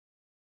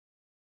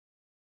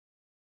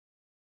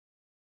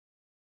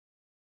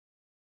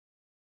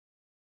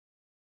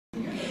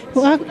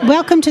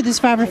Welcome to the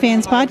Survivor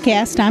Fans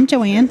Podcast. I'm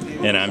Joanne.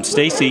 And I'm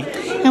Stacy.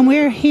 And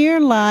we're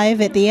here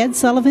live at the Ed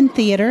Sullivan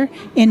Theater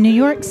in New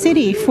York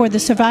City for the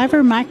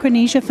Survivor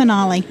Micronesia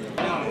finale. You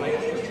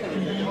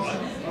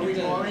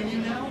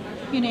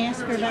going to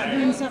ask her about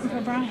doing something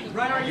for Brian?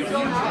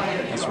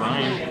 That's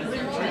Ryan.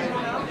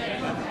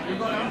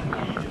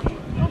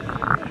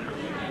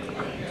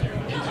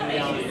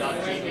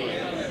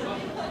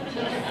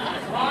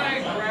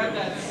 Ryan grabbed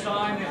that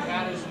sign that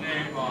had his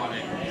name on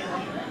it.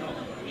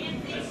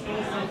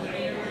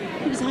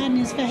 He was hiding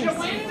his face. Well,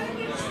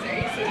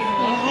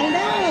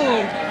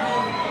 hello.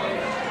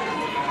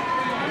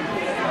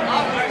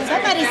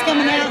 Somebody's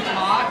coming out.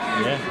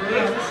 Yeah.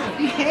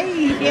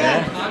 Hey,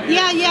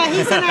 yeah. Yeah,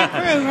 he's in our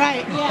crew,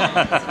 right,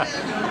 yeah.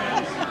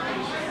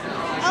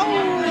 Oh,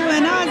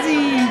 and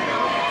Ozzy.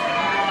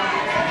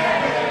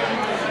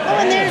 Oh,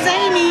 and there's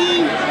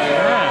Amy.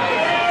 Yeah.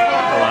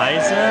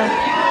 Eliza,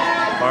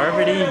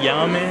 Parvati,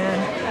 Yaman.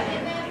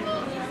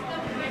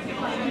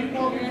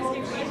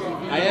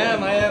 I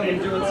am. I'm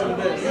doing some of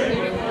this.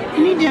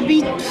 You need to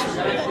be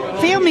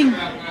filming.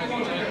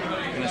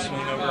 Gonna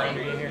swing over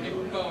under you here.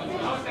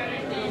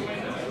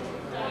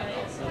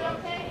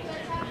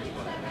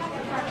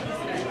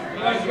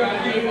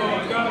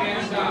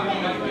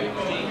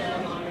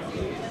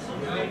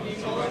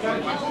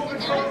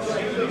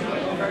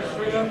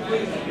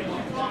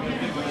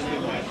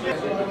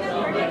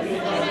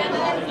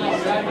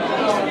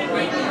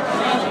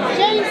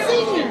 James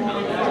Senior.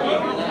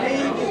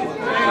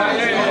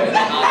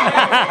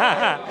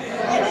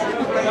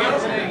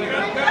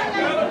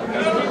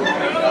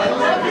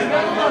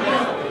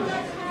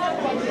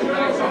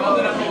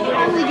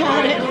 We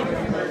got it.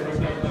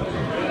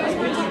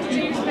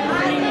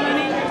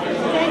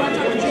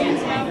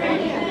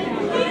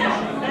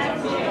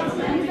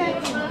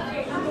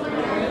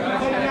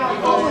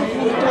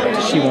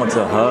 She wants a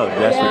hug.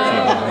 That's what she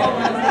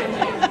wants.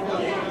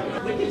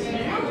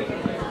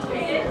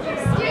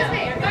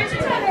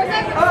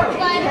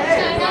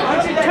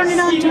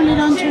 Turn it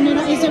on.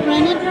 Is it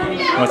running?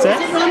 What's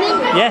that? Is it running?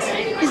 Yes.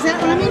 Is that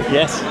running?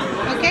 Yes.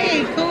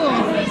 Okay, cool.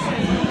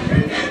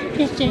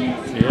 Yes,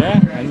 James. Yeah,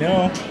 I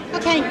know.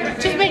 Okay,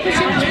 just making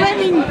sure it's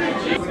running.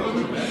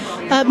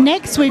 Up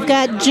next, we've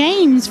got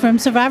James from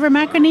Survivor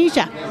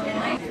Micronesia.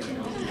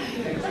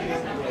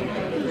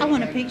 I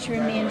want a picture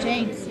of me and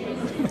James.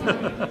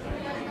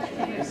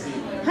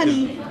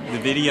 Honey. The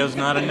video's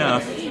not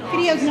enough.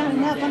 Video's not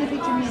enough. I want a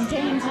picture of me and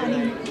James,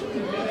 honey.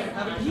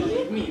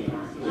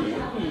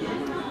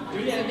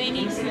 So they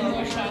need some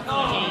more shots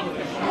of James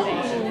before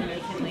they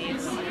can leave.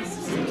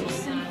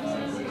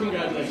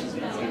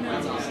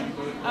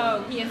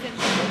 Oh, he has it.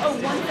 Oh,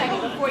 1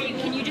 second before you.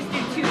 Can you just do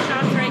 2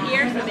 shots right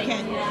here so they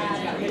can?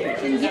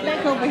 Then get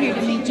back over here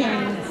to meet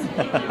James.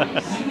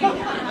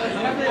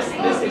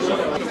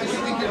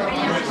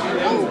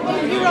 Oh,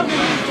 you're over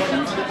here.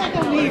 Get back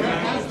over here.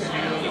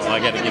 Well, I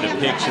got to get a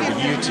picture with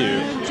you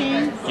two.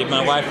 James. Give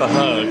my wife a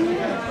hug.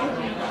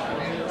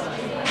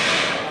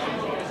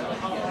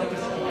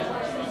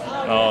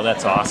 Oh,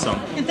 that's awesome.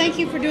 And thank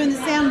you for doing the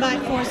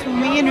soundbite for us when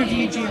we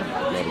interviewed you.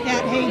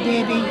 That, hey,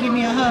 Debbie, give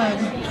me a hug.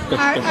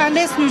 Our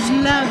listeners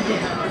loved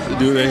it.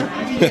 Do they?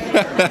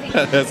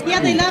 That's Yeah,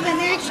 they love it. And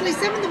actually,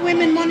 some of the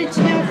women wanted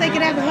to know if they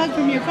could have a hug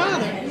from your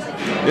father.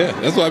 Yeah,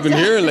 that's what I've been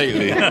hearing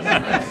lately.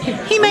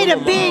 He made a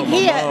big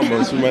hit.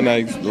 Mama, she might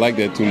not like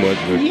that too much,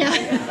 but Yeah.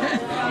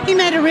 He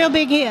made a real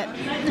big hit.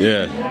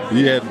 yeah,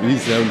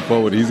 he's having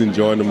fun with it. He's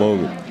enjoying the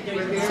moment.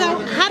 So,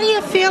 how do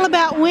you feel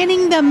about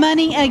winning the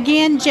money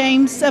again,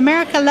 James?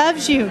 America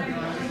loves you.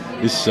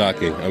 It's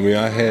shocking.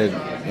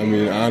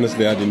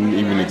 Honestly, I didn't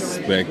even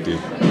expect it.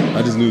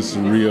 I just knew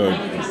surreal.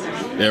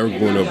 They were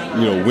going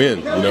to,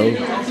 win,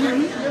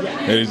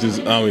 And it's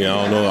just, I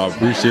don't know. I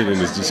appreciate it,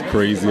 and it's just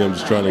crazy. I'm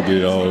just trying to get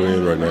it all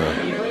in right now.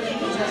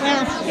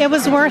 Well, it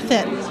was worth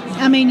it.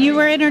 You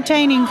were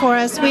entertaining for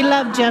us. We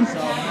loved you.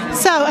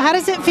 So, how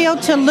does it feel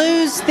to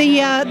lose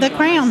the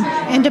crown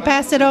and to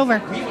pass it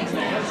over?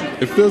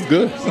 It feels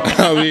good.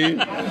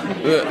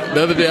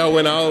 The other day I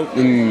went out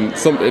and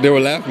they were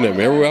laughing at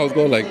me. Everywhere I was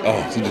going, like,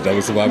 oh, she's the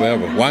dumbest survivor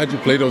ever. Why'd you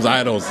play those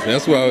idols?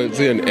 That's what I was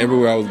saying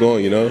everywhere I was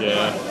going,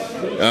 Yeah.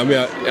 I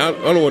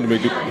don't want to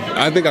make it.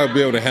 I think I'll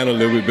be able to handle it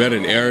a little bit better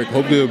than Eric.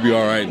 Hopefully it'll be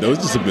all right. That was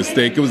just a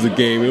mistake. It was a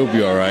game. It'll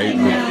be all right.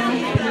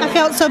 I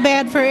felt so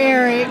bad for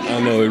Eric. I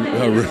know,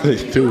 I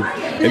really do.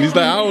 And he's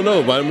like, I don't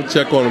know, but I'm going to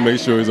check on him, make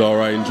sure he's all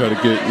right, and try to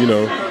get,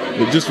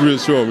 just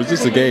reassure him. It's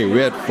just a game. We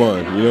had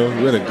fun, We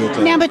had a good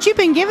time. Now, but you've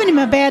been giving him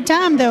a bad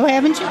time, though,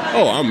 haven't you?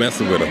 Oh, I'm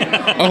messing with him.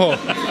 Oh,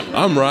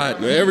 I'm right.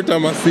 Every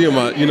time I see him,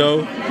 and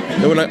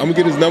when I'm going to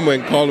get his number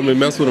and call him and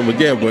mess with him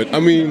again. But,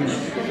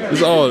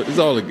 it's all.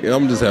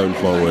 I'm just having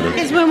fun with him.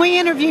 Because when we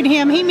interviewed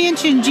him, he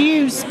mentioned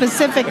you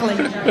specifically.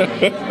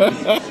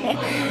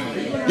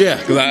 Yeah,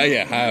 because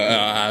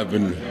I've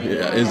been.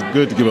 Yeah, it's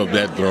good to give up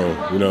that throne,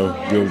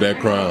 give up that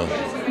crown.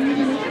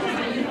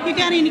 You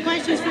got any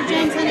questions for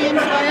James, honey? I'm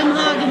sorry, I'm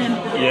hogging him.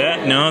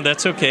 Yeah, no,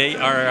 that's okay.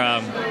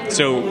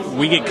 So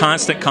we get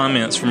constant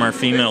comments from our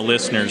female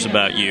listeners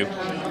about you.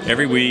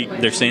 every week.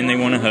 They're saying they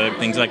want a hug,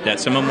 things like that.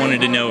 Someone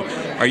wanted to know,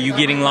 are you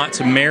getting lots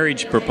of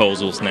marriage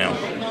proposals now?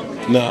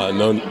 Nah,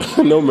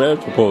 no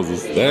marriage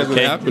proposals. That hasn't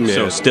happened yet.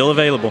 So still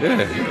available.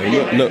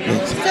 Yeah, no.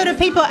 So do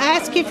people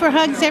ask you for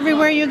hugs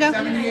everywhere you go?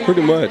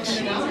 Pretty much.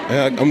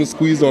 I'm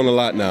squeezed on a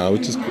lot now,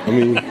 which is, I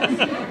mean,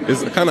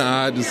 it's kind of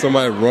odd to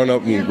somebody run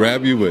up and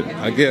grab you, but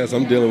I guess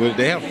I'm dealing with it.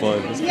 They have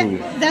fun. It's cool.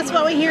 That's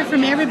what we hear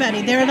from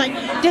everybody. They're like,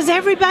 does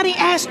everybody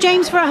ask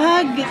James for a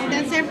hug?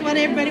 That's what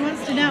everybody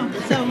wants to know.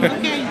 So,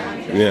 okay.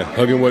 Yeah,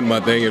 hugging wasn't my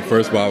thing at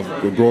first, but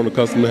I've grown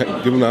accustomed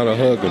to giving out a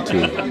hug or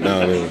two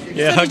now and then.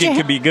 Yeah, So hugging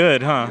could be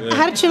good, huh? Yeah.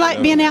 How did you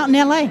like being out in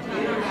L.A.?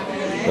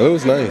 Well, it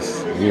was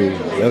nice. I mean,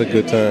 I had a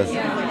good time.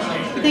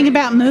 Think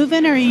about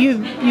moving, or are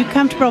you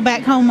comfortable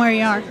back home where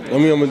you are? I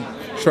mean, I'm going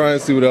to try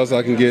and see what else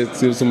I can get,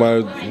 see if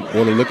somebody want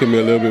to look at me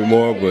a little bit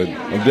more, but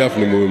I'm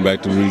definitely moving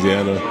back to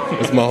Louisiana.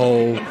 It's my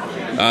home.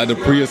 The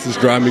Priuses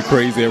drive me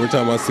crazy every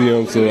time I see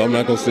them, so I'm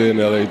not going to stay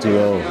in L.A. too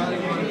long.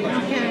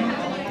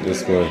 Okay.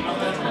 It's fun.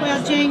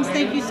 Well, James,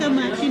 thank you so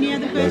much. Any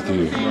other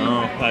questions? Thank you.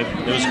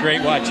 Oh, it was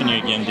great watching you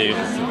again, dude.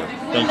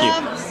 Thank you. I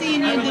love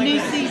seeing you in the new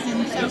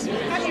season. So,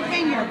 how's your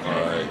finger? All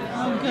right.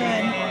 Oh,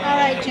 good. All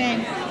right,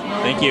 James.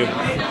 Thank you.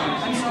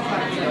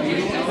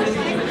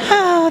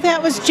 Oh,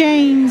 that was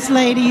James,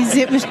 ladies.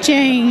 It was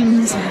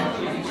James.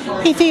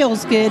 He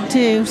feels good,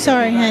 too.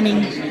 Sorry,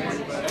 honey.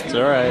 It's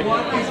all right.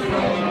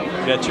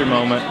 You got your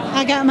moment.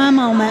 I got my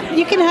moment.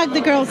 You can hug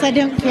the girls. I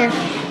don't care.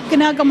 You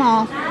can hug them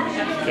all.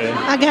 Okay.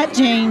 I got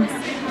James.